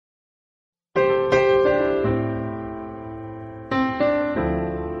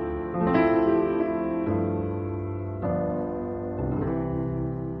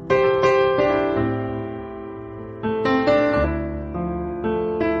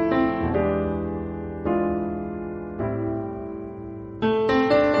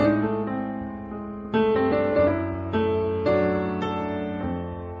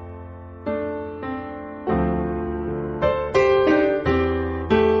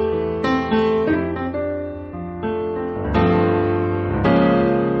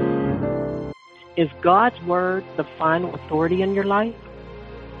Is God's word the final authority in your life?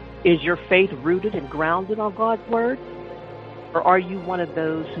 Is your faith rooted and grounded on God's word? Or are you one of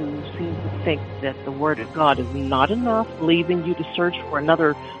those who seem to think that the word of God is not enough, leaving you to search for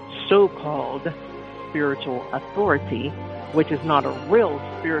another so-called spiritual authority, which is not a real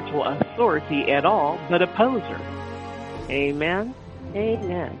spiritual authority at all, but a poser? Amen?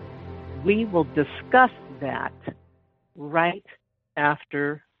 Amen. We will discuss that right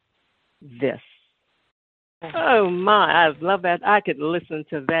after this. Oh my, I love that. I could listen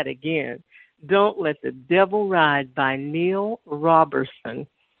to that again. Don't Let the Devil Ride by Neil Robertson.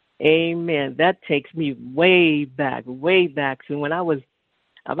 Amen. That takes me way back to when I was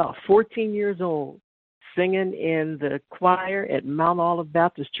about 14 years old, singing in the choir at Mount Olive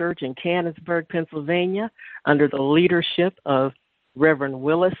Baptist Church in Canonsburg, Pennsylvania, under the leadership of Reverend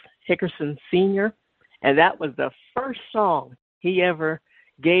Willis Hickerson Sr. And that was the first song he ever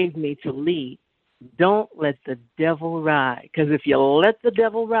gave me to lead. Don't let the devil ride. Because if you let the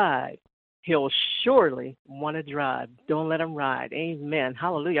devil ride, he'll surely want to drive. Don't let him ride. Amen.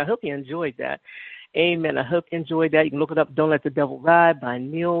 Hallelujah. I hope you enjoyed that. Amen. I hope you enjoyed that. You can look it up, Don't Let the Devil Ride by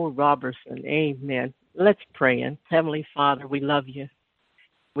Neil Robertson. Amen. Let's pray in. Heavenly Father, we love you.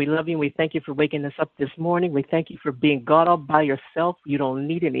 We love you and we thank you for waking us up this morning. We thank you for being God all by yourself. You don't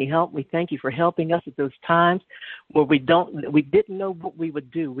need any help. We thank you for helping us at those times where we didn't know what we would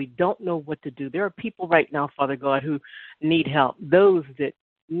do. We don't know what to do. There are people right now, Father God, who need help. Those that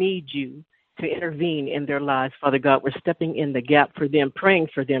need you to intervene in their lives, Father God. We're stepping in the gap for them, praying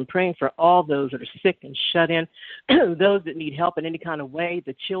for all those that are sick and shut in, those that need help in any kind of way,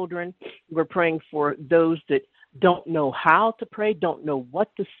 the children. We're praying for those that don't know how to pray, don't know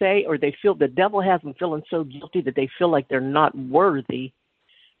what to say, or they feel the devil has them feeling so guilty that they feel like they're not worthy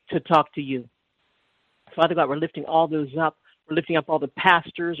to talk to you. Father God, we're lifting all those up. We're lifting up all the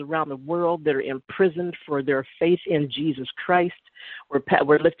pastors around the world that are imprisoned for their faith in Jesus Christ.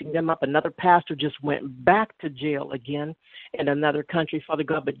 We're lifting them up. Another pastor just went back to jail again in another country, Father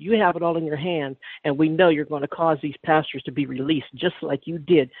God, but you have it all in your hands, and we know you're going to cause these pastors to be released just like you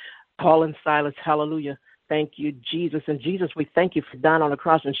did Paul and Silas. Hallelujah. Thank you, Jesus. And Jesus, we thank you for dying on the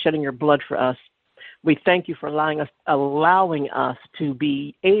cross and shedding your blood for us. We thank you for allowing us to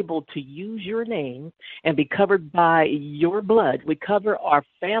be able to use your name and be covered by your blood. We cover our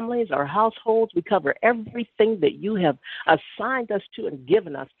families, our households. We cover everything that you have assigned us to and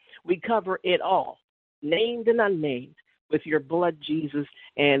given us. We cover it all, named and unnamed, with your blood, Jesus.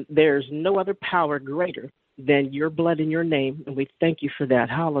 And there's no other power greater than your blood and your name. And we thank you for that.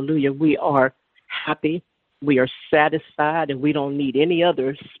 Hallelujah. We are happy. We are satisfied, and we don't need any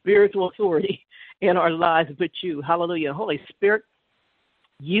other spiritual authority in our lives but you. Hallelujah. Holy Spirit,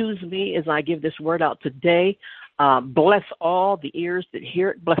 use me as I give this word out today. Bless all the ears that hear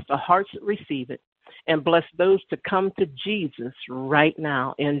it. Bless the hearts that receive it. And bless those to come to Jesus right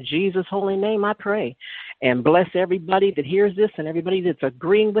now. In Jesus' holy name I pray. And bless everybody that hears this and everybody that's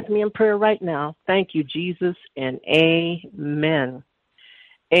agreeing with me in prayer right now. Thank you, Jesus, and amen.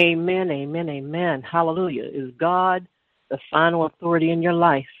 Amen, amen, amen. Hallelujah. Is God the final authority in your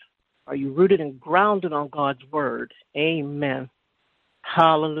life? Are you rooted and grounded on God's word? Amen.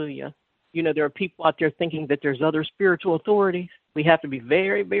 Hallelujah. You know, there are people out there thinking that there's other spiritual authorities. We have to be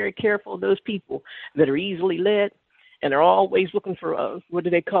very, very careful of those people that are easily led, and they're always looking for, what do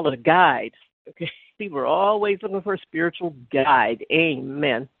they call it, a guide. Okay, people are always looking for a spiritual guide.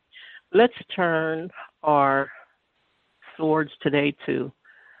 Amen. Let's turn our swords today to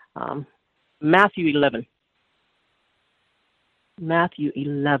Matthew 11. Matthew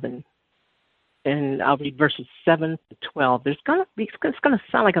 11. And I'll read verses 7 to 12. It's going to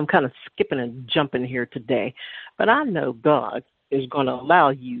sound like I'm kind of skipping and jumping here today, but I know God is going to allow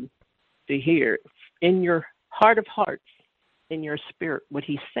you to hear in your heart of hearts, in your spirit, what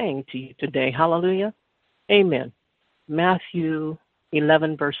he's saying to you today. Hallelujah. Amen. Matthew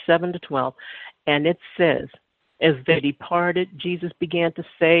 11, verse 7 to 12. And it says, as they departed, Jesus began to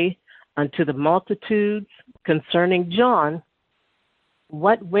say unto the multitudes concerning John,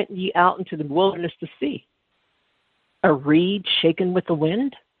 what went ye out into the wilderness to see? A reed shaken with the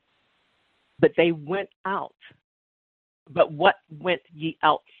wind? But they went out. But what went ye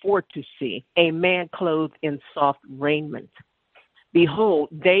out for to see? A man clothed in soft raiment. Behold,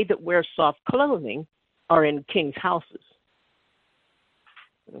 they that wear soft clothing are in king's houses.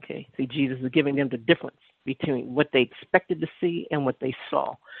 Okay, see, Jesus is giving them the difference between what they expected to see and what they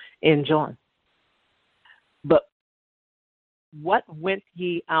saw in John. But what went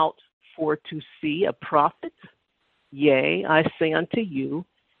ye out for to see? A prophet? Yea, I say unto you,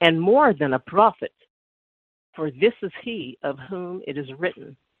 and more than a prophet. For this is he of whom it is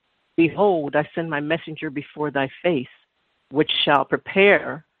written, Behold, I send my messenger before thy face, which shall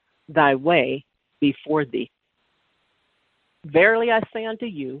prepare thy way before thee. Verily I say unto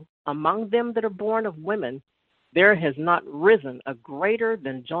you, among them that are born of women, there has not risen a greater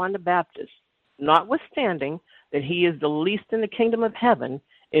than John the Baptist, notwithstanding that he is the least in the kingdom of heaven,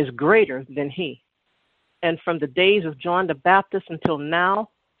 is greater than he. And from the days of John the Baptist until now,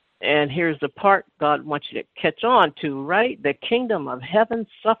 and here's the part God wants you to catch on to, right? The kingdom of heaven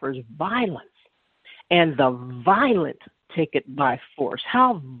suffers violence, and the violent take it by force.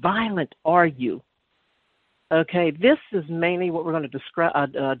 How violent are you? Okay, this is mainly what we're going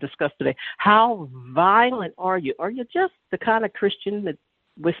to discuss today. How violent are you? Are you just the kind of Christian that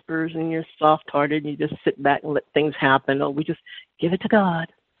whispers and you're soft-hearted and you just sit back and let things happen? Oh, we just give it to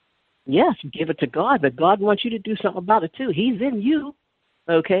God. Yes, give it to God, but God wants you to do something about it too. He's in you,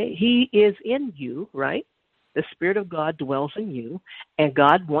 okay? He is in you, right? The Spirit of God dwells in you, and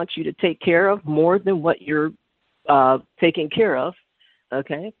God wants you to take care of more than what you're taking care of,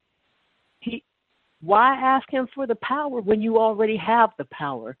 okay? Why ask him for the power when you already have the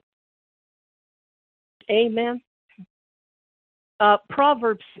power? Amen.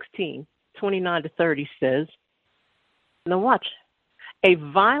 Proverbs 16:29-30 says, now watch, a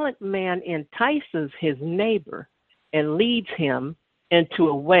violent man entices his neighbor and leads him into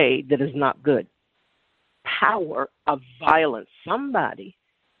a way that is not good. Power of violence. Somebody,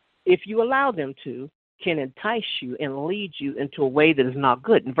 if you allow them to, can entice you and lead you into a way that is not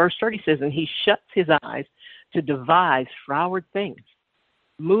good. And verse 30 says, and he shuts his eyes to devise froward things.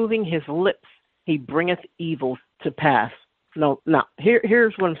 Moving his lips, he bringeth evil to pass. No,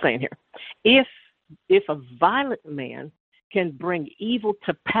 here's what I'm saying here. If a violent man can bring evil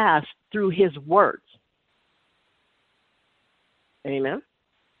to pass through his words, amen,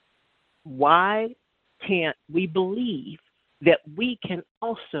 why can't we believe that we can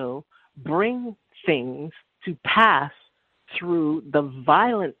also bring things to pass through the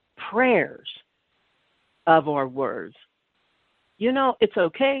violent prayers of our words? You know, it's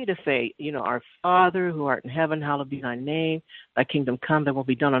okay to say, our Father who art in heaven, hallowed be thy name. Thy kingdom come, thy will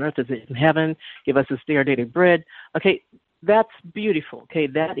be done on earth as it is in heaven. Give us this day our daily bread. Okay, that's beautiful. Okay,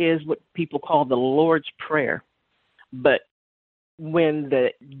 that is what people call the Lord's Prayer. But when the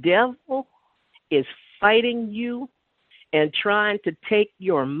devil is fighting you and trying to take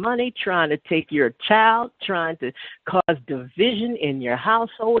your money, trying to take your child, trying to cause division in your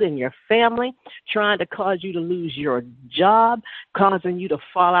household, in your family, trying to cause you to lose your job, causing you to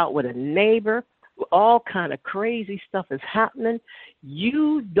fall out with a neighbor, all kind of crazy stuff is happening.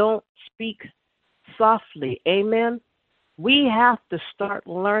 You don't speak softly. Amen. We have to start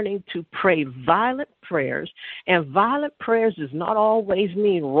learning to pray violent prayers, and violent prayers does not always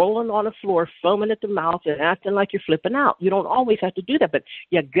mean rolling on the floor, foaming at the mouth, and acting like you're flipping out. You don't always have to do that, but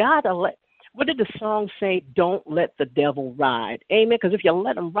you gotta what did the song say? Don't let the devil ride. Amen, because if you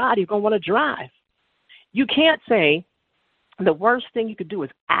let him ride, he's going to want to drive. You can't say, the worst thing you could do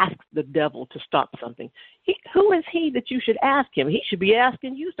is ask the devil to stop something. Who is he that you should ask him? He should be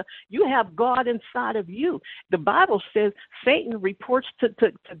asking you stuff. You have God inside of you. The Bible says Satan reports to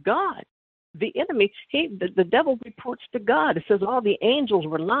God. The enemy, the devil reports to God. It says all the angels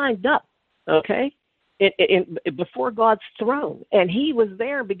were lined up, okay, before God's throne. And he was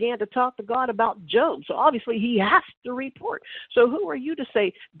there and began to talk to God about Job. So obviously he has to report. So who are you to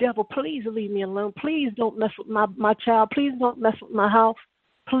say, devil, please leave me alone. Please don't mess with my child. Please don't mess with my house.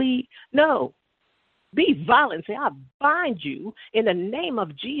 Please. No. Be violent. Say, I bind you in the name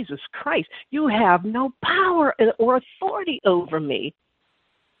of Jesus Christ. You have no power or authority over me.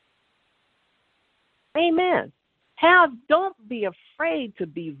 Amen. Don't be afraid to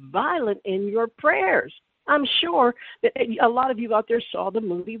be violent in your prayers. I'm sure that a lot of you out there saw the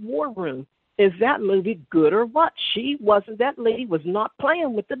movie War Room. Is that movie good or what? That lady was not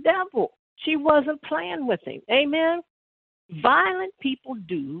playing with the devil. She wasn't playing with him. Amen. Violent people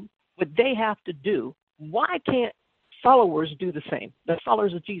do what they have to do. Why can't followers do the same? The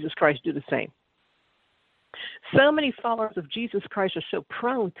followers of Jesus Christ do the same. So many followers of Jesus Christ are so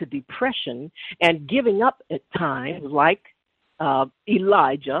prone to depression and giving up at times, like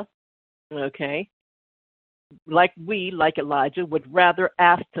Elijah, okay? Like Elijah, would rather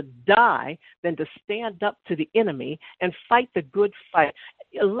ask to die than to stand up to the enemy and fight the good fight.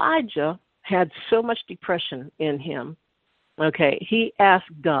 Elijah had so much depression in him, okay? He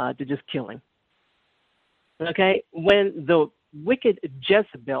asked God to just kill him, okay? When the wicked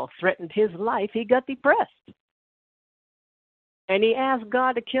Jezebel threatened his life, he got depressed. And he asked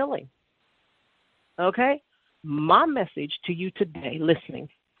God to kill him. Okay? My message to you today, listening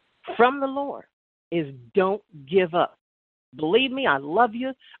from the Lord, is don't give up. Believe me, I love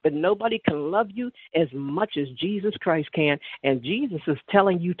you, but nobody can love you as much as Jesus Christ can. And Jesus is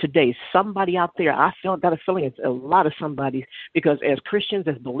telling you today, somebody out there, got a feeling it's a lot of somebody, because as Christians,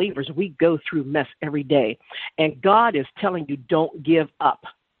 as believers, we go through mess every day. And God is telling you, don't give up.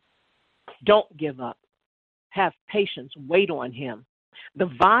 Don't give up. Have patience. Wait on him.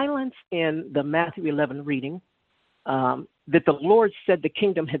 The violence in the Matthew 11 reading, that the Lord said the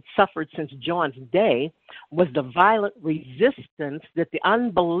kingdom had suffered since John's day, was the violent resistance that the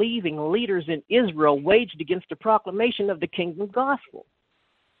unbelieving leaders in Israel waged against the proclamation of the kingdom gospel.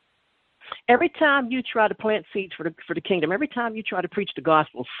 Every time you try to plant seeds for the kingdom, every time you try to preach the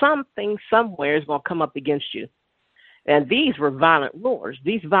gospel, something somewhere is going to come up against you. And these were violent rulers.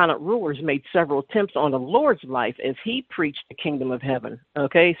 These violent rulers made several attempts on the Lord's life as he preached the kingdom of heaven.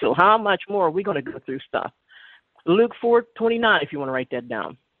 Okay, so how much more are we going to go through stuff? Luke 4:29, if you want to write that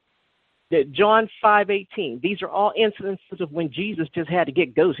down. John 5:18. These are all incidences of when Jesus just had to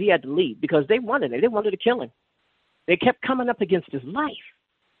get goes. He had to leave because they wanted it. They wanted to kill him. They kept coming up against his life.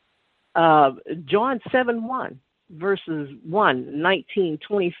 John 7:1, verses 1, 19,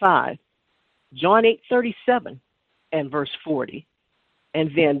 25. John 8:37 and verse 40. And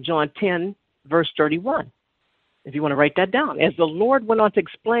then John 10, verse 31, if you want to write that down. As the Lord went on to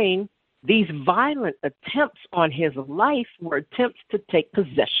explain, these violent attempts on his life were attempts to take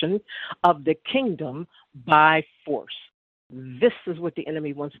possession of the kingdom by force. This is what the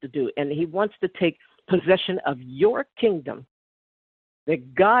enemy wants to do. And he wants to take possession of your kingdom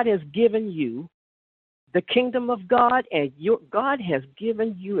that God has given you, the kingdom of God, and God has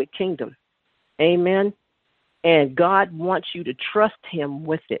given you a kingdom. Amen. And God wants you to trust him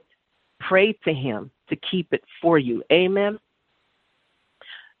with it. Pray to him to keep it for you. Amen.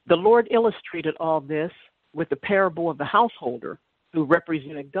 The Lord illustrated all this with the parable of the householder who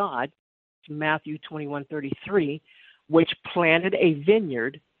represented God, Matthew 21:33, which planted a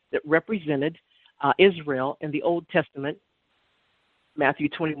vineyard that represented Israel in the Old Testament, Matthew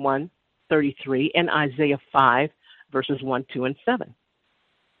 21:33, and Isaiah 5, verses 1, 2, and 7.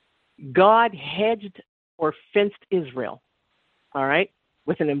 God hedged or fenced Israel, all right,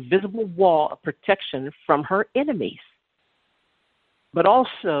 with an invisible wall of protection from her enemies, but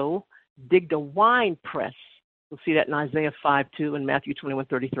also digged a wine press. We'll see that in Isaiah 5:2 and Matthew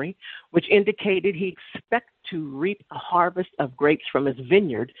 21:33, which indicated he expected to reap a harvest of grapes from his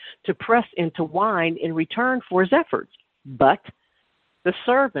vineyard to press into wine in return for his efforts. But the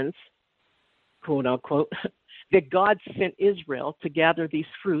servants, quote unquote, that God sent Israel to gather these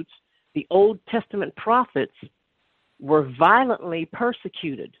fruits, the Old Testament prophets, were violently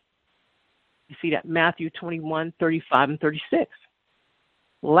persecuted. You see that Matthew 21:35 and 36.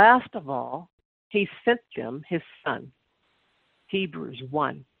 Last of all, he sent them his son, Hebrews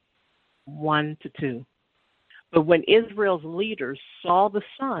 1:1-2. But when Israel's leaders saw the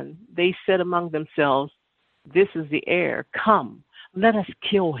son, they said among themselves, "This is the heir. Come, let us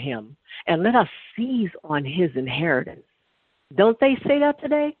kill him, and let us seize on his inheritance." Don't they say that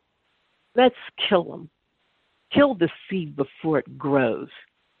today? Let's kill him. Kill the seed before it grows.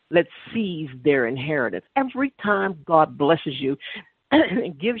 Let's seize their inheritance. Every time God blesses you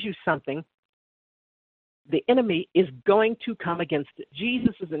and gives you something, the enemy is going to come against it.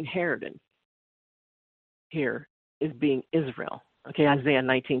 Jesus' inheritance here is being Israel. Okay, Isaiah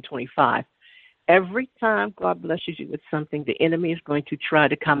 19:25. Every time God blesses you with something, the enemy is going to try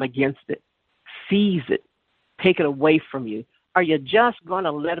to come against it, seize it, take it away from you. Are you just going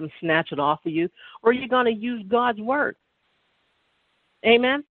to let him snatch it off of you, or are you going to use God's word?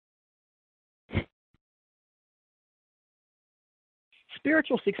 Amen?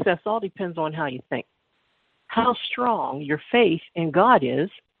 Spiritual success all depends on how you think, how strong your faith in God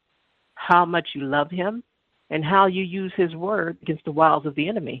is, how much you love him, and how you use his word against the wiles of the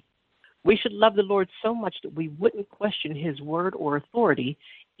enemy. We should love the Lord so much that we wouldn't question his word or authority,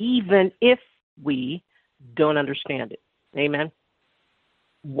 even if we don't understand it. Amen.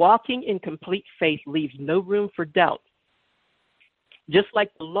 Walking in complete faith leaves no room for doubt. Just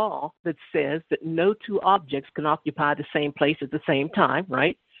like the law that says that no two objects can occupy the same place at the same time,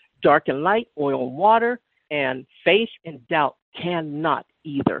 right? Dark and light, oil and water, and faith and doubt cannot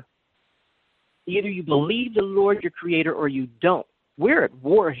either. Either you believe the Lord your creator or you don't. We're at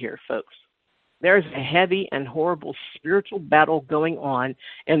war here, folks. There's a heavy and horrible spiritual battle going on,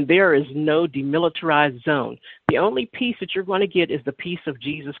 and there is no demilitarized zone. The only peace that you're going to get is the peace of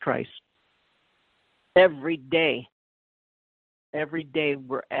Jesus Christ. Every day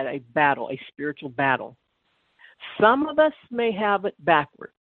we're at a battle, a spiritual battle. Some of us may have it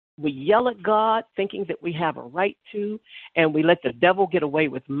backward. We yell at God thinking that we have a right to, and we let the devil get away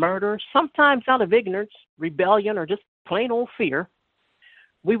with murder, sometimes out of ignorance, rebellion, or just plain old fear.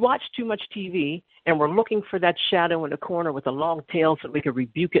 We watch too much TV, and we're looking for that shadow in the corner with a long tail so we can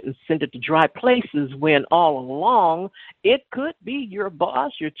rebuke it and send it to dry places, when all along it could be your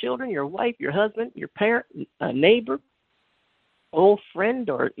boss, your children, your wife, your husband, your parent, a neighbor, old friend,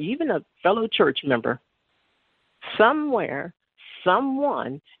 or even a fellow church member. Somewhere,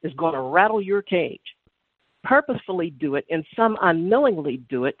 someone is going to rattle your cage, purposefully do it, and some unknowingly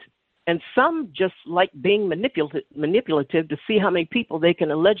do it, and some just like being manipulative to see how many people they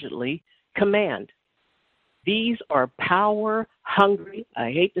can allegedly command. These are power-hungry,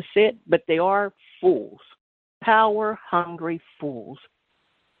 I hate to say it, but they are fools, power-hungry fools.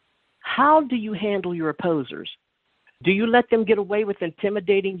 How do you handle your opposers? Do you let them get away with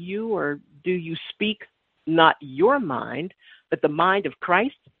intimidating you, or do you speak not your mind, but the mind of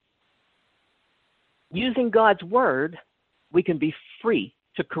Christ? Using God's word, we can be free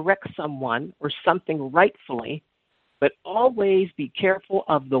to correct someone or something rightfully, but always be careful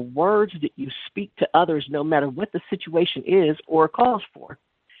of the words that you speak to others, no matter what the situation is or calls for.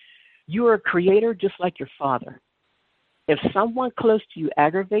 You are a creator just like your Father. If someone close to you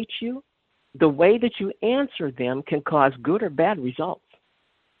aggravates you, the way that you answer them can cause good or bad results.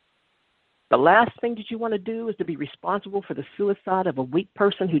 The last thing that you want to do is to be responsible for the suicide of a weak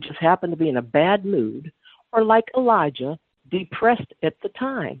person who just happened to be in a bad mood, or like Elijah, depressed at the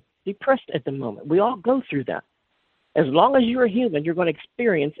time, depressed at the moment. We all go through that. As long as you're a human, you're going to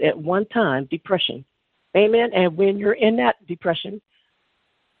experience at one time depression. Amen? And when you're in that depression,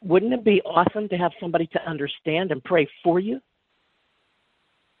 wouldn't it be awesome to have somebody to understand and pray for you?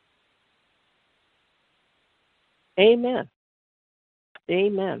 Amen.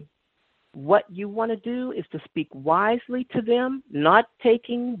 Amen. What you want to do is to speak wisely to them, not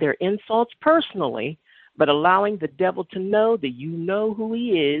taking their insults personally, but allowing the devil to know that you know who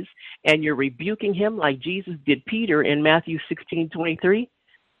he is, and you're rebuking him like Jesus did Peter in Matthew 16:23,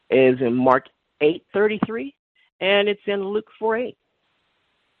 is in Mark 8:33, and it's in Luke 4:8.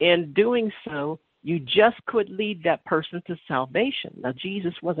 In doing so, you just could lead that person to salvation. Now,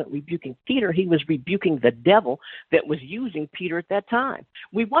 Jesus wasn't rebuking Peter. He was rebuking the devil that was using Peter at that time.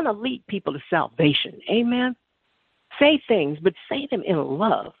 We want to lead people to salvation. Amen? Say things, but say them in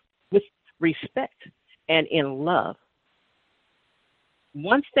love, with respect, and in love.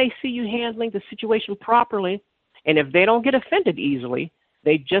 Once they see you handling the situation properly, and if they don't get offended easily,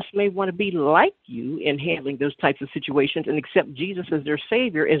 they just may want to be like you in handling those types of situations and accept Jesus as their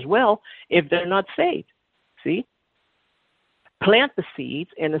Savior as well if they're not saved. See? Plant the seeds,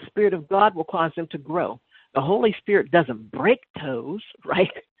 and the Spirit of God will cause them to grow. The Holy Spirit doesn't break toes,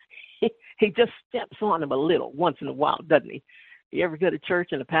 right? He just steps on them a little once in a while, doesn't he? You ever go to church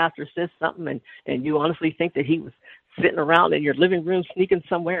and the pastor says something and you honestly think that he was sitting around in your living room sneaking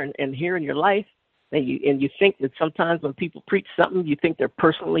somewhere and hearing your life? And you think that sometimes when people preach something, you think they're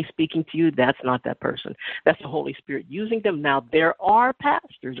personally speaking to you. That's not that person. That's the Holy Spirit using them. Now, there are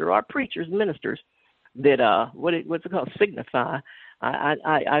pastors, there are preachers, ministers that, what's it called, signify.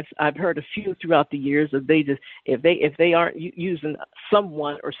 I've heard a few throughout the years that they just, if they aren't using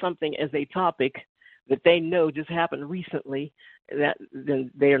someone or something as a topic that they know just happened recently,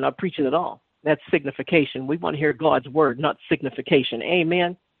 then they are not preaching at all. That's signification. We want to hear God's word, not signification.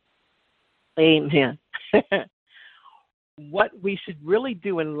 Amen. Amen. What we should really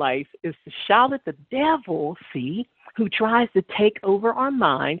do in life is to shout at the devil, see, who tries to take over our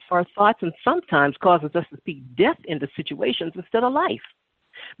minds, our thoughts, and sometimes causes us to speak death into situations instead of life.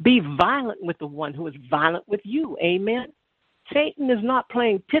 Be violent with the one who is violent with you. Amen. Satan is not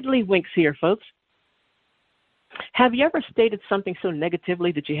playing tiddlywinks here, folks. Have you ever stated something so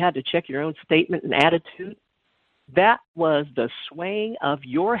negatively that you had to check your own statement and attitude? That was the swaying of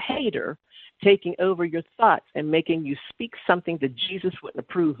your hater taking over your thoughts and making you speak something that Jesus wouldn't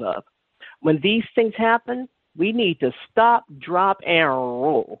approve of. When these things happen, we need to stop, drop, and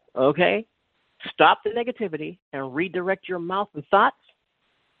roll, okay? Stop the negativity and redirect your mouth and thoughts.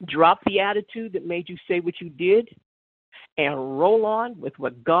 Drop the attitude that made you say what you did, and roll on with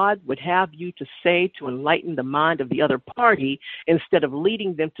what God would have you to say to enlighten the mind of the other party instead of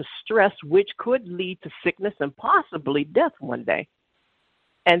leading them to stress, which could lead to sickness and possibly death one day.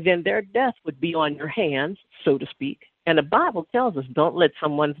 And then their death would be on your hands, so to speak. And the Bible tells us don't let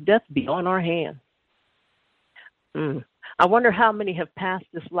someone's death be on our hands. I wonder how many have passed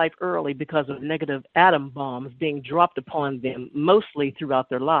this life early because of negative atom bombs being dropped upon them, mostly throughout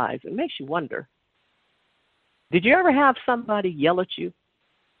their lives. It makes you wonder. Did you ever have somebody yell at you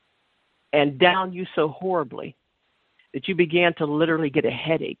and down you so horribly that you began to literally get a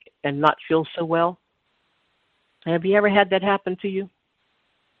headache and not feel so well? Have you ever had that happen to you?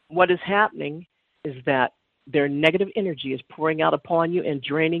 What is happening is that Their negative energy is pouring out upon you and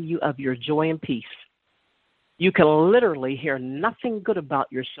draining you of your joy and peace. You can literally hear nothing good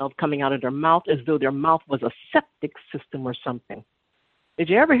about yourself coming out of their mouth, as though their mouth was a septic system or something. Did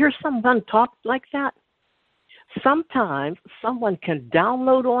you ever hear someone talk like that? Sometimes someone can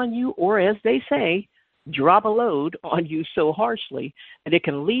download on you, or as they say, drop a load on you so harshly that it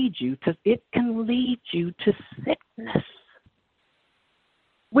can lead you to sickness.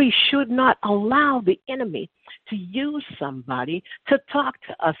 We should not allow the enemy to use somebody to talk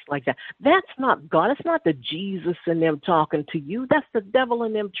to us like that. That's not God. It's not the Jesus in them talking to you. That's the devil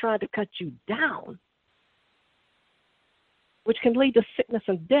in them trying to cut you down, which can lead to sickness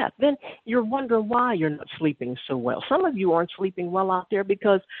and death. Then you're wondering why you're not sleeping so well. Some of you aren't sleeping well out there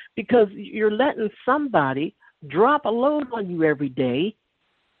because you're letting somebody drop a load on you every day,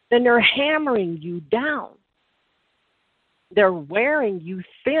 then they're hammering you down. They're wearing you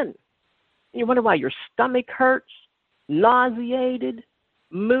thin. You wonder why your stomach hurts, nauseated,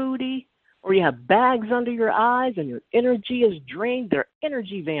 moody, or you have bags under your eyes and your energy is drained. They're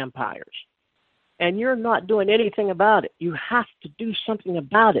energy vampires. And you're not doing anything about it. You have to do something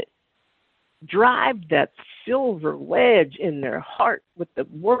about it. Drive that silver wedge in their heart with the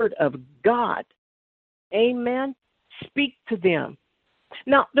word of God. Amen. Speak to them.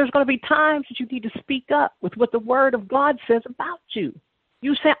 Now, there's going to be times that you need to speak up with what the word of God says about you.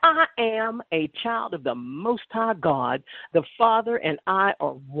 You say, I am a child of the Most High God. The Father and I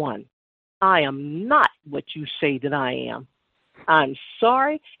are one. I am not what you say that I am. I'm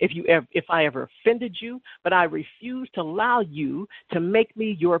sorry if I ever offended you, but I refuse to allow you to make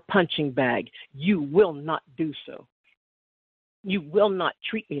me your punching bag. You will not do so. You will not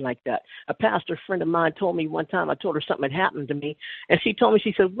treat me like that. A pastor friend of mine told me one time, I told her something had happened to me, and she told me,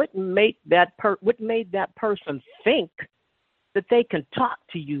 she said, what made that person think that they can talk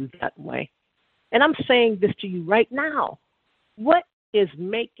to you that way? And I'm saying this to you right now. What is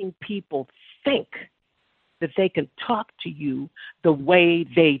making people think that they can talk to you the way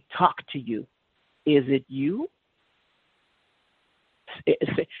they talk to you? Is it you?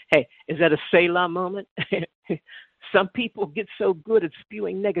 Hey, is that a Selah moment? Some people get so good at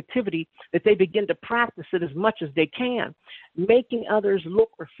spewing negativity that they begin to practice it as much as they can. Making others look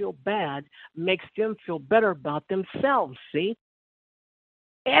or feel bad makes them feel better about themselves, see?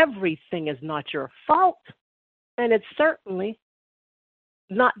 Everything is not your fault, and it's certainly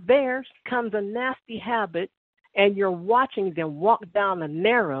not theirs. Comes a nasty habit, and you're watching them walk down a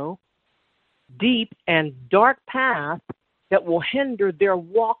narrow, deep, and dark path that will hinder their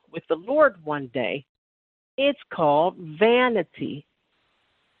walk with the Lord one day. It's called vanity.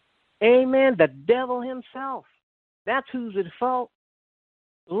 Amen. The devil himself. That's who's at fault.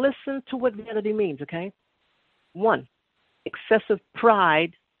 Listen to what vanity means, okay? 1, excessive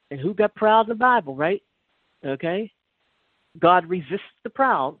pride. And who got proud in the Bible, right? Okay? God resists the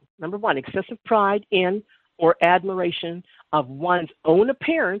proud. Number 1, excessive pride in or admiration of one's own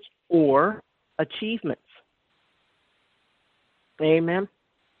appearance or achievements. Amen.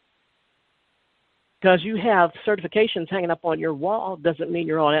 Because you have certifications hanging up on your wall doesn't mean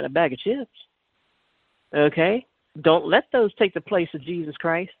you're all in a bag of chips. Okay? Don't let those take the place of Jesus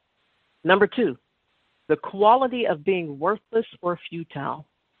Christ. Number 2, the quality of being worthless or futile.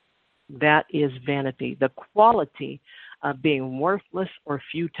 That is vanity. The quality of being worthless or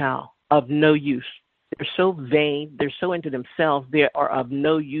futile, of no use. They're so vain. They're so into themselves. They are of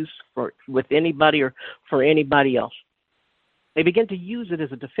no use with anybody or for anybody else. They begin to use it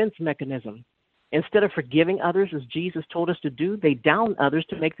as a defense mechanism. Instead of forgiving others as Jesus told us to do, they down others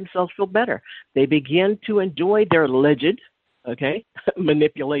to make themselves feel better. They begin to enjoy their alleged,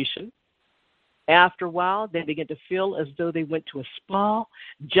 manipulation. After a while, they begin to feel as though they went to a spa,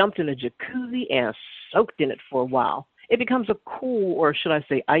 jumped in a jacuzzi, and soaked in it for a while. It becomes a cool, or should I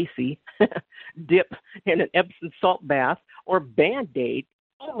say icy, dip in an Epsom salt bath or Band-Aid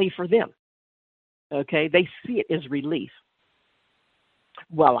only for them. Okay? They see it as relief.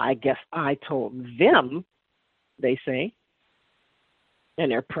 Well, I guess I told them, they say,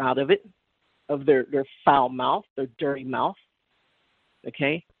 and they're proud of it, of their foul mouth, their dirty mouth.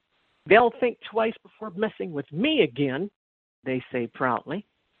 Okay? They'll think twice before messing with me again, they say proudly.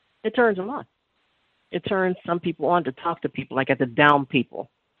 It turns them on. It turns some people on to talk to people like at the down people.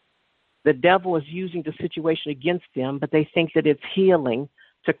 The devil is using the situation against them, but they think that it's healing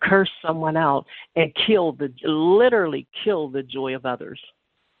to curse someone out and literally kill the joy of others.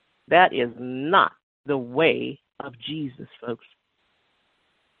 That is not the way of Jesus, folks.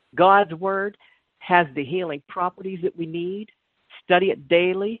 God's word has the healing properties that we need. Study it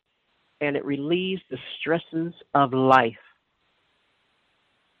daily, and it relieves the stresses of life.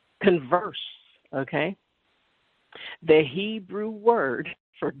 Converse, okay? The Hebrew word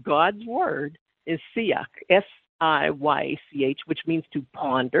for God's word is siach, S-I-Y-A-C-H, which means to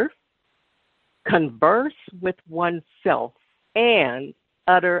ponder, converse with oneself, and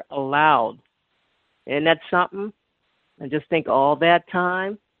utter aloud. Isn't that something? And just think all that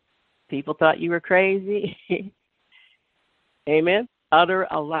time, people thought you were crazy. Amen? Utter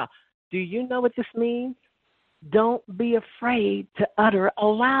aloud. Do you know what this means? Don't be afraid to utter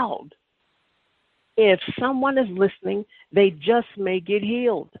aloud. If someone is listening, they just may get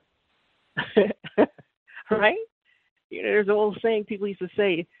healed. Right? You know, there's an old saying people used to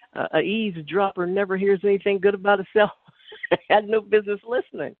say, a eavesdropper never hears anything good about himself. Had no business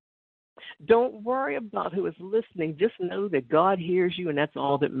listening. Don't worry about who is listening. Just know that God hears you, and that's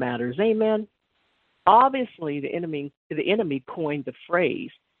all that matters. Amen? Obviously, the enemy coined the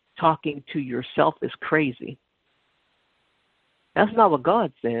phrase, talking to yourself is crazy. That's not what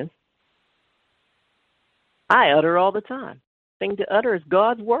God says. I utter all the time. Thing to utter is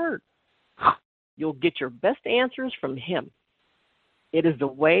God's word. You'll get your best answers from him. It is the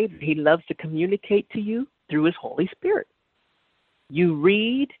way that he loves to communicate to you through his Holy Spirit. You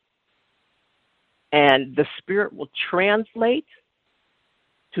read, and the Spirit will translate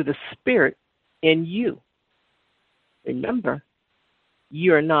to the Spirit in you. Remember,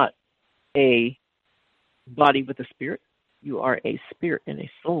 you are not a body with a spirit. You are a spirit and a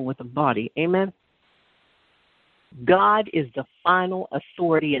soul with a body. Amen? God is the final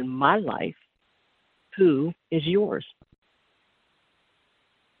authority in my life. Who is yours?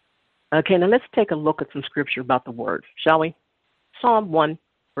 Okay, now let's take a look at some scripture about the word, shall we? Psalm 1,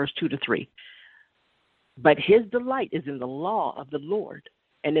 verse 2 to 3. But his delight is in the law of the Lord,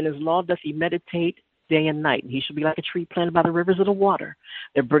 and in his law doth he meditate day and night. And he shall be like a tree planted by the rivers of the water,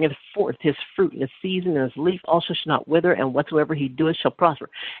 that bringeth forth his fruit in his season, and his leaf also shall not wither, and whatsoever he doeth shall prosper.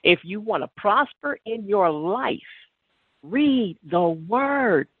 If you want to prosper in your life, read the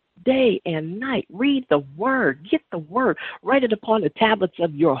word day and night. Read the word. Get the word. Write it upon the tablets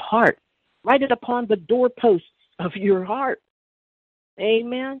of your heart. Write it upon the doorposts of your heart.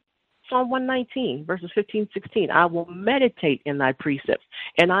 Amen. Psalm 119, verses 15, 16. I will meditate in thy precepts,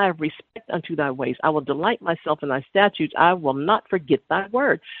 and I have respect unto thy ways. I will delight myself in thy statutes. I will not forget thy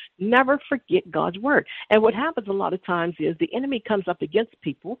word. Never forget God's word. And what happens a lot of times is the enemy comes up against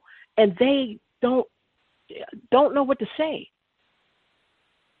people, and they don't know what to say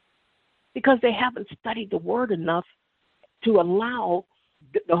because they haven't studied the word enough to allow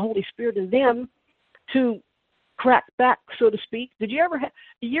the Holy Spirit in them to crack back, so to speak. Did you ever have,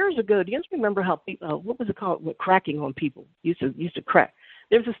 years ago, do you remember how people, what was it called, cracking on people? Used to crack.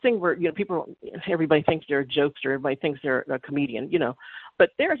 There's this thing where, everybody thinks they're a jokester, everybody thinks they're a comedian,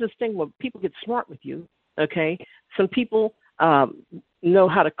 but there's this thing where people get smart with you, okay? Some people know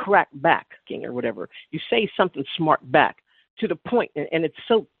how to crack back, or whatever. You say something smart back to the point, and it's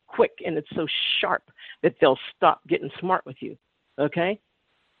so quick and it's so sharp that they'll stop getting smart with you, okay?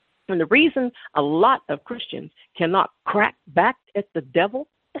 And the reason a lot of Christians cannot crack back at the devil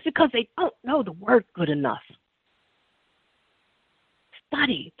is because they don't know the word good enough.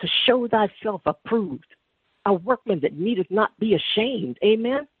 Study to show thyself approved, a workman that needeth not be ashamed.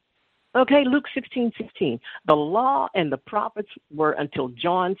 Amen? Okay, Luke 16:16. The law and the prophets were until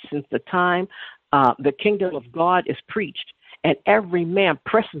John, since the time the kingdom of God is preached, and every man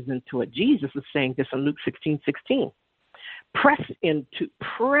presses into it. Jesus is saying this in Luke 16:16. Press into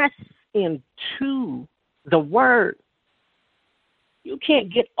the word. You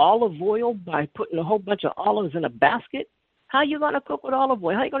can't get olive oil by putting a whole bunch of olives in a basket. How are you going to cook with olive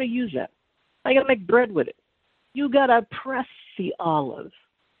oil? How are you going to use that? How are you going to make bread with it? You got to press the olive.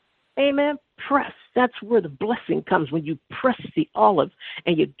 Amen? Press. That's where the blessing comes, when you press the olive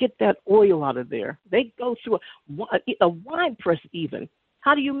and you get that oil out of there. They go through a wine press even.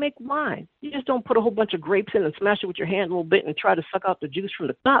 How do you make wine? You just don't put a whole bunch of grapes in and smash it with your hand a little bit and try to suck out the juice from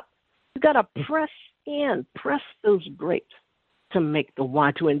the top. You got to press those grapes to make the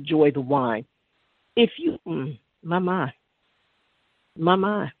wine, to enjoy the wine. If you, my.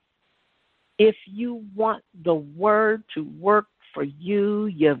 If you want the word to work for you,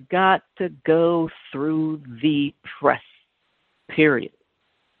 you've got to go through the press, period.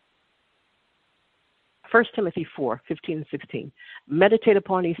 1 Timothy 4:15 and 16. Meditate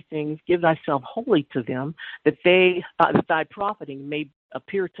upon these things, give thyself wholly to them, that thy profiting may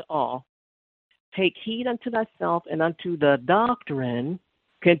appear to all. Take heed unto thyself and unto the doctrine,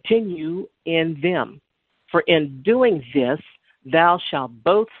 continue in them. For in doing this, thou shalt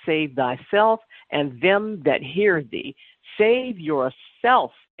both save thyself and them that hear thee. Save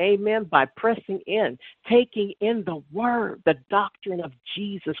yourself Amen. By pressing in, taking in the word, the doctrine of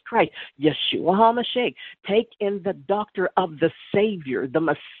Jesus Christ, Yeshua HaMashiach. Take in the doctrine of the Savior, the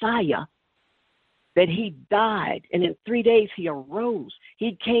Messiah, that he died, and in 3 days he arose.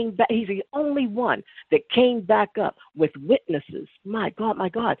 He came back. He's the only one that came back up with witnesses. My God, my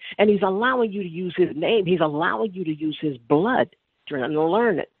God. And he's allowing you to use his name. He's allowing you to use his blood. And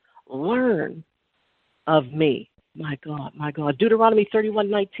learn it. Learn of me. My God, my God. Deuteronomy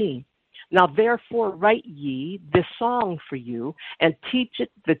 31:19. Now therefore write ye this song for you, and teach it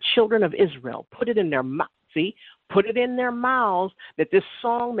the children of Israel. Put it in their mouth. See, put it in their mouths, that this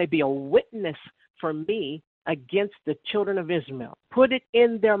song may be a witness for me against the children of Israel. Put it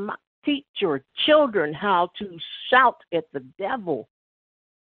in their mouth. Teach your children how to shout at the devil.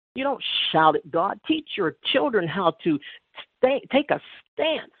 You don't shout at God. Teach your children how to take a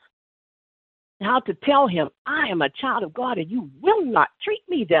stance, how to tell him, I am a child of God and you will not treat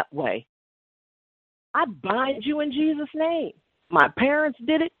me that way. I bind you in Jesus' name. My parents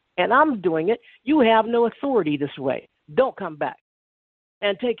did it and I'm doing it. You have no authority this way. Don't come back.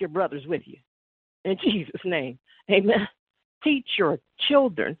 And take your brothers with you. In Jesus' name. Amen. Teach your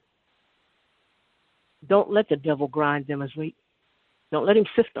children. Don't let the devil grind them as wheat. Don't let him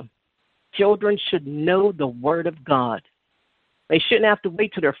sift them. Children should know the word of God. They shouldn't have to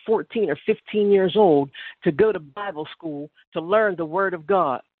wait till they're 14 or 15 years old to go to Bible school to learn the word of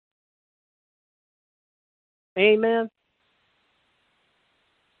God. Amen.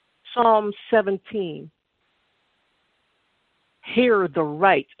 Psalm 17. Hear the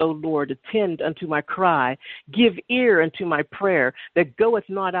right, O Lord, attend unto my cry. Give ear unto my prayer, that goeth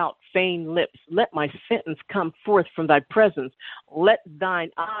not out vain lips. Let my sentence come forth from thy presence. Let thine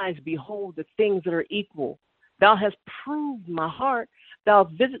eyes behold the things that are equal. Thou hast proved my heart. Thou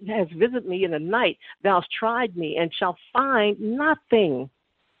hast visited me in the night. Thou hast tried me, and shalt find nothing.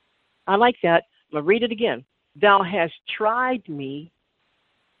 I like that. I'm going to read it again. Thou hast tried me,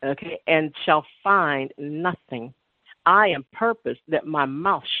 okay, and shall find nothing. I am purposed that my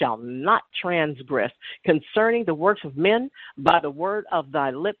mouth shall not transgress concerning the works of men. By the word of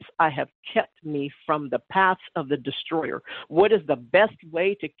thy lips I have kept me from the paths of the destroyer. What is the best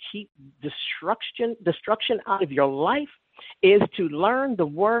way to keep destruction out of your life? Is to learn the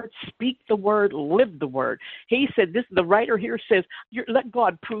word, speak the word, live the word. He said, this, the writer here says, let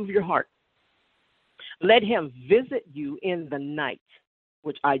God prove your heart. Let him visit you in the night,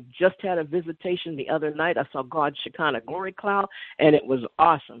 which I just had a visitation the other night. I saw God's Shekinah glory cloud, and it was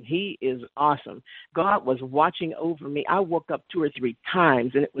awesome. He is awesome. God was watching over me. I woke up 2 or 3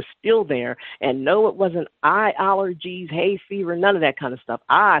 times, and it was still there. And no, it wasn't eye allergies, hay fever, none of that kind of stuff.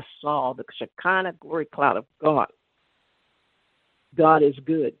 I saw the Shekinah glory cloud of God. God is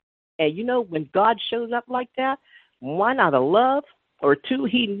good. And you know, when God shows up like that, one, out of love, or 2,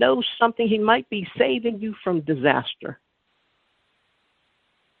 he knows something. He might be saving you from disaster.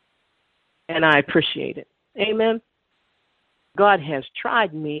 And I appreciate it. Amen. God has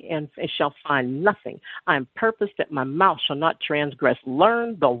tried me and shall find nothing. I am purposed that my mouth shall not transgress.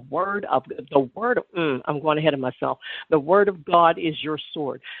 Learn the word of I'm going ahead of myself. The word of God is your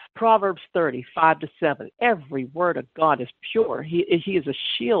sword. Proverbs 30:5-7. Every word of God is pure. He is a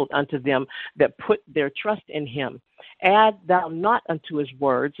shield unto them that put their trust in him. Add thou not unto his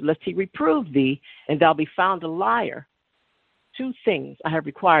words, lest he reprove thee, and thou be found a liar. 2 things I have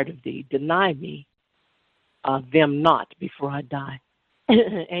required of thee. Deny me them not before I die.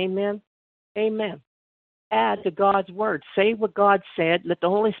 Amen. Amen. Add to God's word. Say what God said. Let the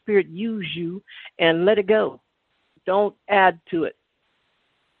Holy Spirit use you and let it go. Don't add to it.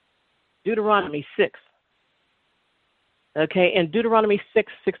 Deuteronomy 6. Okay, in Deuteronomy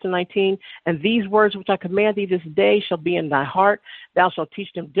 6:6-19, and these words which I command thee this day shall be in thy heart. Thou shalt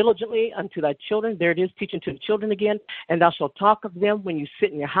teach them diligently unto thy children. There it is, teaching to the children again. And thou shalt talk of them when you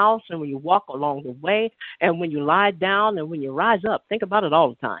sit in your house and when you walk along the way and when you lie down and when you rise up. Think about it all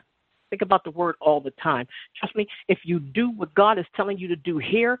the time. Think about the word all the time. Trust me, if you do what God is telling you to do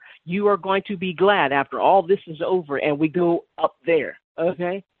here, you are going to be glad after all this is over and we go up there.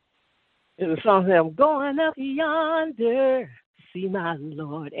 Okay? The song says, I'm going up yonder to see my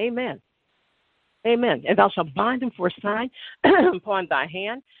Lord. Amen. Amen. And thou shalt bind them for a sign upon thy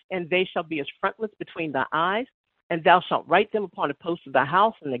hand, and they shall be as frontlets between thy eyes. And thou shalt write them upon the posts of thy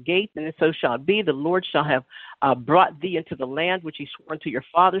house and the gates, and so shall it be. The Lord shall have brought thee into the land which he swore unto your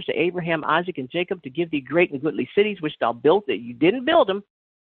fathers, to Abraham, Isaac, and Jacob, to give thee great and goodly cities, which thou built, that you didn't build them.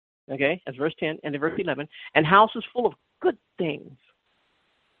 Okay, that's verse 10 and verse 11. And houses full of good things,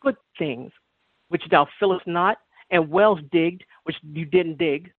 which thou fillest not, and wells digged, which you didn't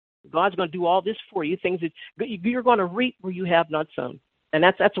dig. God's going to do all this for you, things that you're going to reap where you have not sown. And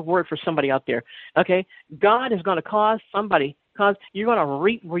that's a word for somebody out there. Okay? God is going to cause you're going to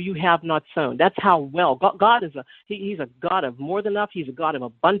reap where you have not sown. That's how well God is he's a God of more than enough. He's a God of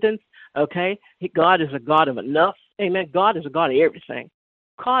abundance. Okay? God is a God of enough. Amen. God is a God of everything.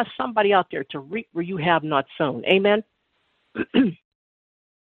 Cause somebody out there to reap where you have not sown. Amen.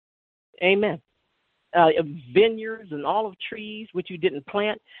 Amen. Vineyards and olive trees which you didn't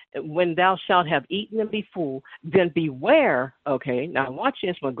plant, when thou shalt have eaten and be full, then beware. Okay, now watch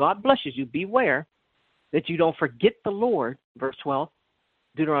this. When God blesses you, beware that you don't forget the Lord, verse 12,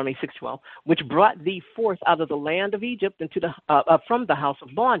 Deuteronomy 6:12, which brought thee forth out of the land of Egypt into from the house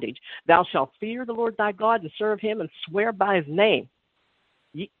of bondage. Thou shalt fear the Lord thy God and serve him and swear by his name.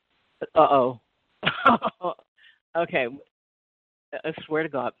 Okay, swear to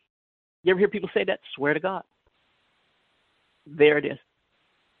God. You ever hear people say that? Swear to God. There it is.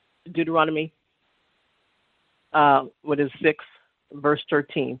 Deuteronomy, 6, verse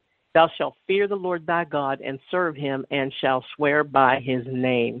 13. Thou shalt fear the Lord thy God and serve him and shall swear by his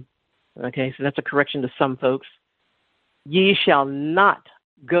name. Okay, so that's a correction to some folks. Ye shall not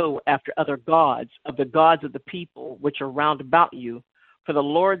go after other gods of the gods of the people which are round about you. For the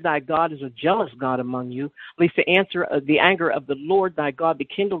Lord thy God is a jealous God among you, lest the anger of the Lord thy God be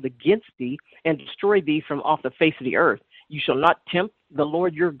kindled against thee, and destroy thee from off the face of the earth. You shall not tempt the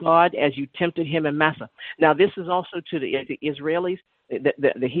Lord your God as you tempted him in Massah. Now this is also to the Israelis,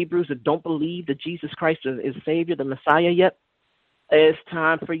 the Hebrews that don't believe that Jesus Christ is Savior, the Messiah yet. It's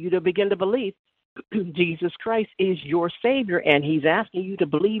time for you to begin to believe. Jesus Christ is your Savior, and he's asking you to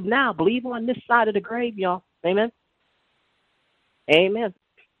believe now. Believe on this side of the grave, y'all. Amen. Amen.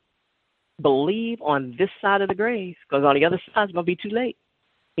 Believe on this side of the grave, because on the other side it's going to be too late.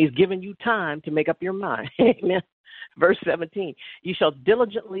 He's given you time to make up your mind. Amen. Verse 17, you shall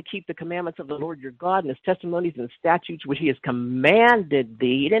diligently keep the commandments of the Lord your God and his testimonies and statutes which he has commanded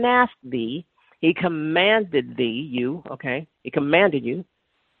thee. He didn't ask thee. He commanded thee, you, okay? He commanded you.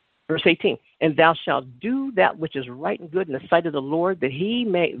 Verse 18, and thou shalt do that which is right and good in the sight of the Lord, that he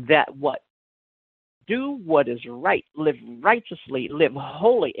may, that what? Do what is right, live righteously, live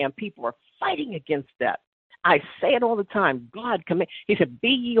holy, and people are fighting against that. I say it all the time. God command. He said, "Be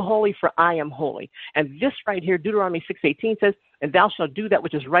ye holy, for I am holy." And this right here, Deuteronomy 6:18 says, "And thou shalt do that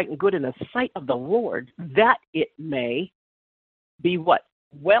which is right and good in the sight of the Lord, that it may be what?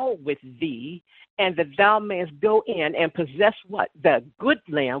 Well with thee, and that thou mayest go in and possess what? The good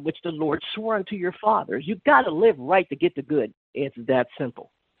land which the Lord swore unto your fathers." You've got to live right to get the good. It's that simple.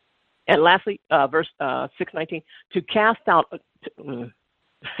 And lastly, verse 6:19, to cast out,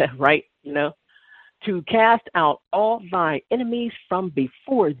 right, to cast out all thy enemies from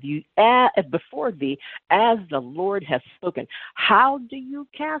before thee, as the Lord has spoken. How do you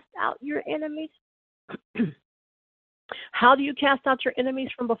cast out your enemies? How do you cast out your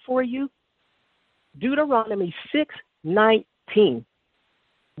enemies from before you? Deuteronomy 6:19,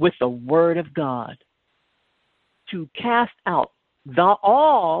 with the word of God. To cast out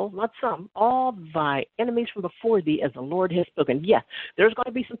all thy enemies from before thee, as the Lord has spoken. Yes, there's going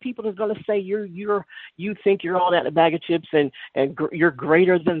to be some people that's going to say you think you're all that in a bag of chips and you're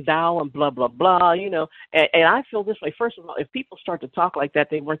greater than thou and blah blah blah. And I feel this way. First of all, if people start to talk like that,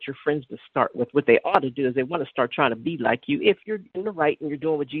 they weren't your friends to start with. What they ought to do is they want to start trying to be like you. If you're in the right and you're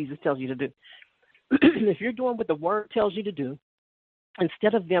doing what Jesus tells you to do, if you're doing what the Word tells you to do,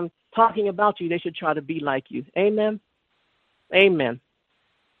 instead of them talking about you, they should try to be like you. Amen. Amen.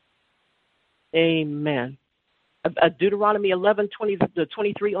 Amen. Deuteronomy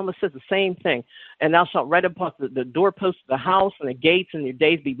 11:20-23 almost says the same thing. And thou shalt write upon the doorposts of the house and the gates, and your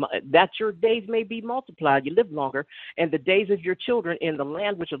days that your days may be multiplied. You live longer, and the days of your children in the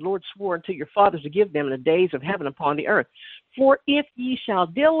land which the Lord swore unto your fathers to give them, in the days of heaven upon the earth. For if ye shall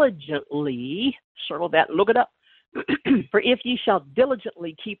diligently, circle that, look it up. For if ye shall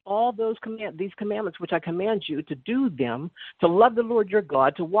diligently keep all these commandments which I command you, to do them, to love the Lord your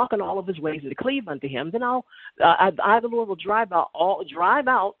God, to walk in all of his ways, and to cleave unto him, then I the Lord will drive out all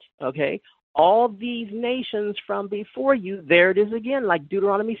these nations from before you. There it is again, like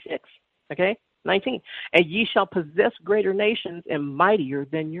Deuteronomy 6:19. And ye shall possess greater nations and mightier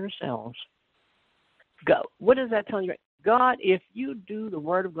than yourselves. Go. What is that telling you? God, if you do the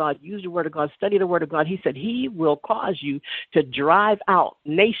Word of God, use the Word of God, study the Word of God, he said he will cause you to drive out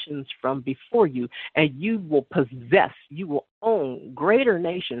nations from before you, and you will own greater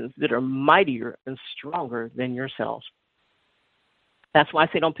nations that are mightier and stronger than yourselves. That's why I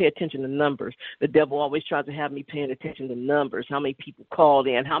say don't pay attention to numbers. The devil always tries to have me paying attention to numbers. How many people called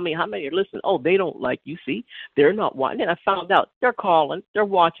in? How many are listening? Oh, they don't like you. See, they're not watching. And I found out they're calling, they're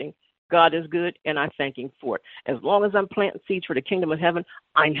watching. God is good, and I thank him for it. As long as I'm planting seeds for the kingdom of heaven,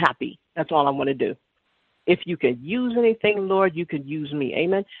 I'm happy. That's all I want to do. If you can use anything, Lord, you can use me.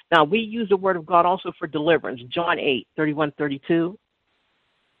 Amen. Now, we use the word of God also for deliverance. John 8:31-32.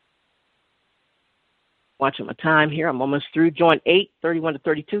 Watching my time here. I'm almost through. John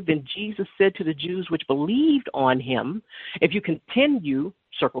 8:31-32. Then Jesus said to the Jews which believed on him, if you continue,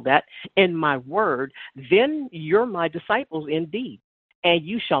 circle that, in my word, then you're my disciples indeed. And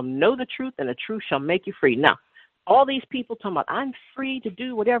you shall know the truth, and the truth shall make you free. Now, all these people talking about, I'm free to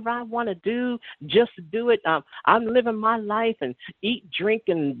do whatever I want to do, just to do it. I'm living my life and eat, drink,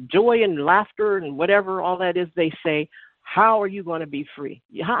 and joy and laughter and whatever all that is they say. How are you going to be free?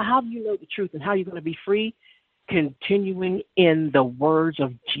 How do you know the truth, and how are you going to be free? Continuing in the words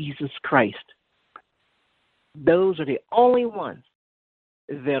of Jesus Christ. Those are the only ones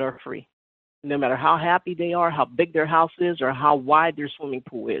that are free. No matter how happy they are, how big their house is, or how wide their swimming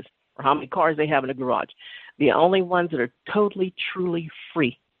pool is, or how many cars they have in the garage. The only ones that are totally, truly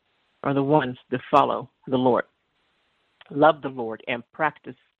free are the ones that follow the Lord, love the Lord, and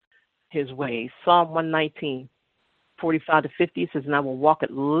practice his ways. Psalm 119:45-50 says, and I will walk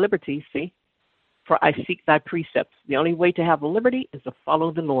at liberty, see, for I seek thy precepts. The only way to have liberty is to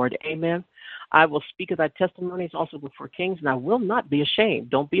follow the Lord. Amen. I will speak of thy testimonies also before kings, and I will not be ashamed.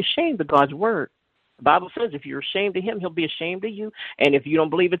 Don't be ashamed of God's word. The Bible says if you're ashamed of him, he'll be ashamed of you. And if you don't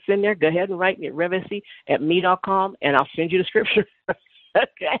believe it's in there, go ahead and write me at revesi@me.com, and I'll send you the scripture.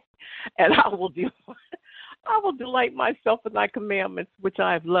 Okay? And I will delight myself in thy commandments, which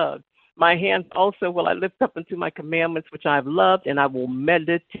I have loved. My hands also will I lift up unto my commandments, which I have loved, and I will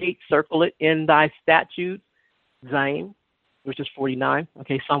meditate, circle it, in thy statutes, Zion, which is 49.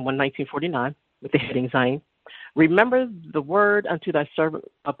 Okay, Psalm 119:49, with the heading Zion. Remember the word unto thy servant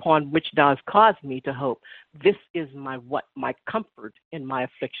upon which thou hast caused me to hope. This is my comfort in my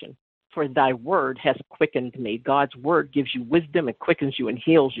affliction. For thy word has quickened me. God's word gives you wisdom and quickens you and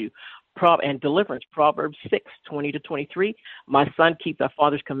heals you. And deliverance. Proverbs 6:20-23. My son, keep thy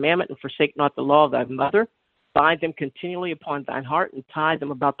father's commandment and forsake not the law of thy mother. Bind them continually upon thine heart and tie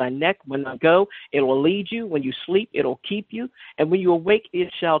them about thy neck. When thou go, it will lead you. When you sleep, it will keep you. And when you awake, it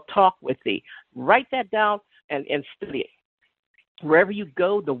shall talk with thee. Write that down and study it. Wherever you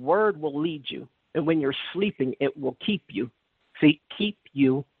go, the word will lead you. And when you're sleeping, it will keep you. See, keep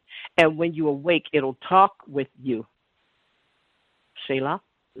you. And when you awake, it'll talk with you. Selah,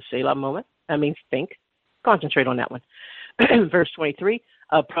 the Selah moment. That means think. Concentrate on that one. Verse 23.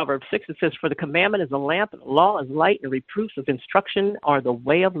 Proverbs 6, it says, for the commandment is a lamp, and the law is light, and reproofs of instruction are the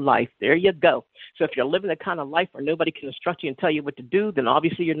way of life. There you go. So if you're living the kind of life where nobody can instruct you and tell you what to do, then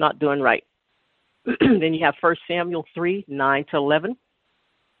obviously you're not doing right. Then you have 1 Samuel 3:9-11.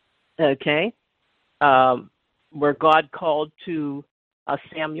 Okay. Where God called to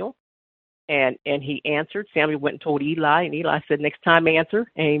Samuel, and he answered. Samuel went and told Eli, and Eli said, next time answer.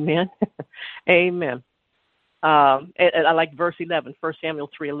 Amen. Amen. And I like verse 11, 1 Samuel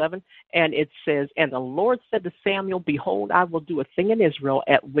 3:11, and it says, and the Lord said to Samuel, behold, I will do a thing in Israel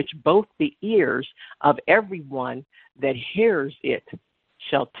at which both the ears of everyone that hears it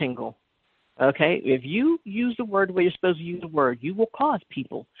shall tingle. Okay, if you use the word the way you're supposed to use the word, you will cause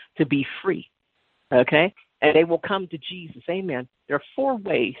people to be free. Okay, and they will come to Jesus. Amen. There are 4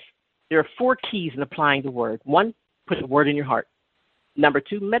 ways. There are 4 keys in applying the word. 1, put the word in your heart. Number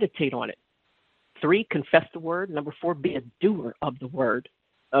 2, meditate on it. 3, confess the word. Number 4, be a doer of the word.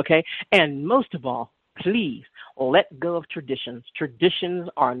 Okay? And most of all, please let go of traditions. Traditions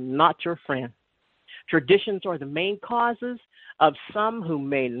are not your friend. Traditions are the main causes of some who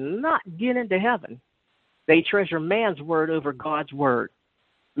may not get into heaven. They treasure man's word over God's word.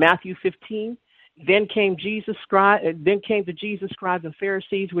 Matthew 15. Then came to Jesus, scribes and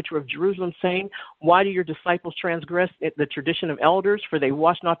Pharisees, which were of Jerusalem, saying, why do your disciples transgress the tradition of elders? For they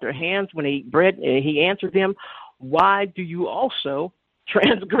wash not their hands when they eat bread. And he answered them, why do you also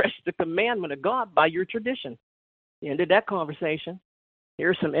transgress the commandment of God by your tradition? The end of that conversation. Here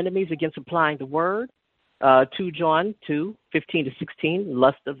are some enemies against applying the word. 2 John 2:15-16,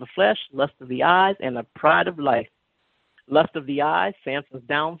 lust of the flesh, lust of the eyes, and the pride of life. Lust of the eyes, Samson's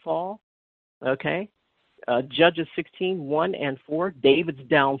downfall. Okay. Judges 16:1-4, David's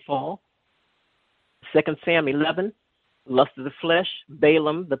downfall. 2 Samuel 11, lust of the flesh,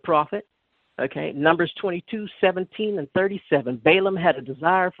 Balaam the prophet. Okay. Numbers 22:17-37, Balaam had a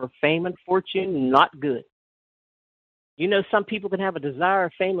desire for fame and fortune, not good. You know, some people can have a desire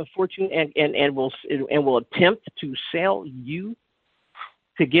of fame and fortune and will attempt to sell you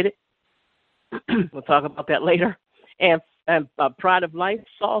to get it. We'll talk about that later. And pride of life,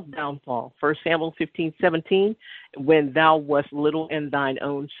 Saul's downfall. 1 Samuel 15:17, when thou wast little in thine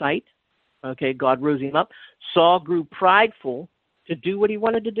own sight. Okay, God rose him up. Saul grew prideful to do what he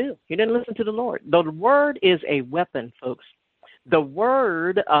wanted to do. He didn't listen to the Lord. The word is a weapon, folks. The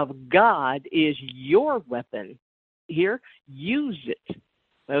word of God is your weapon. Here, use it.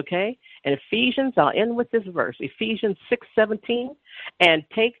 Okay? And Ephesians, I'll end with this verse, Ephesians 6:17, and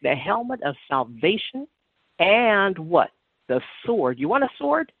take the helmet of salvation and what? The sword. You want a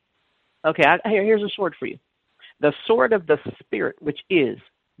sword? Okay, here's a sword for you. The sword of the Spirit, which is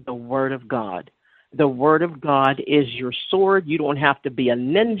the Word of God. The Word of God is your sword. You don't have to be a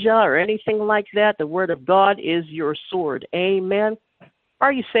ninja or anything like that. The Word of God is your sword. Amen.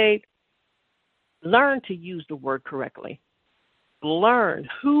 Are you saved? Learn to use the Word correctly. Learn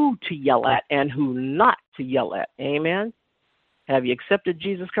who to yell at and who not to yell at. Amen. Have you accepted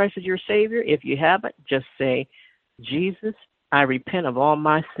Jesus Christ as your Savior? If you haven't, just say, Jesus, I repent of all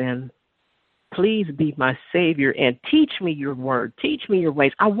my sins. Please be my Savior and teach me your word. Teach me your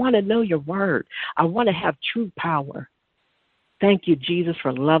ways. I want to know your word. I want to have true power. Thank you, Jesus,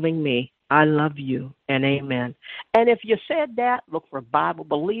 for loving me. I love you, and amen. And if you said that, look for a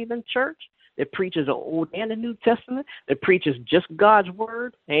Bible-believing church that preaches the Old and the New Testament, that preaches just God's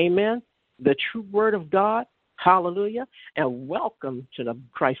word, amen, the true word of God, hallelujah, and welcome to the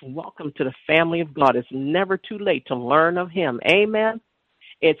Christ. Welcome to the family of God. It's never too late to learn of him, amen.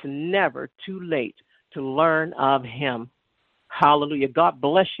 It's never too late to learn of him. Hallelujah. God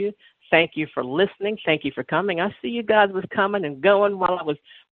bless you. Thank you for listening. Thank you for coming. I see you guys was coming and going while I was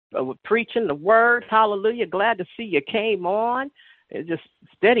preaching the word. Hallelujah. Glad to see you came on. It's just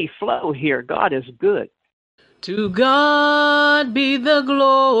steady flow here. God is good. To God be the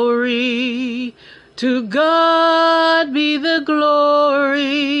glory. To God be the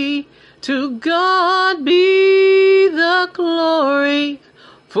glory. To God be the glory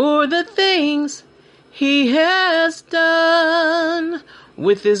for the things he has done.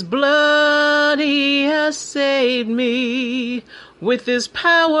 With his blood he has saved me. With his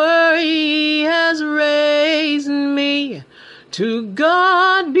power he has raised me. To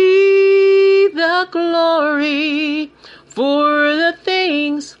God be the glory for the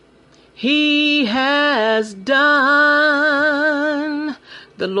things he has done.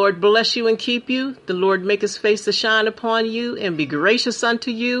 The Lord bless you and keep you. The Lord make his face to shine upon you and be gracious unto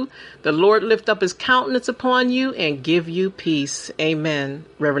you. The Lord lift up his countenance upon you and give you peace. Amen.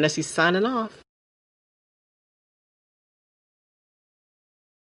 Reverend Essie signing off.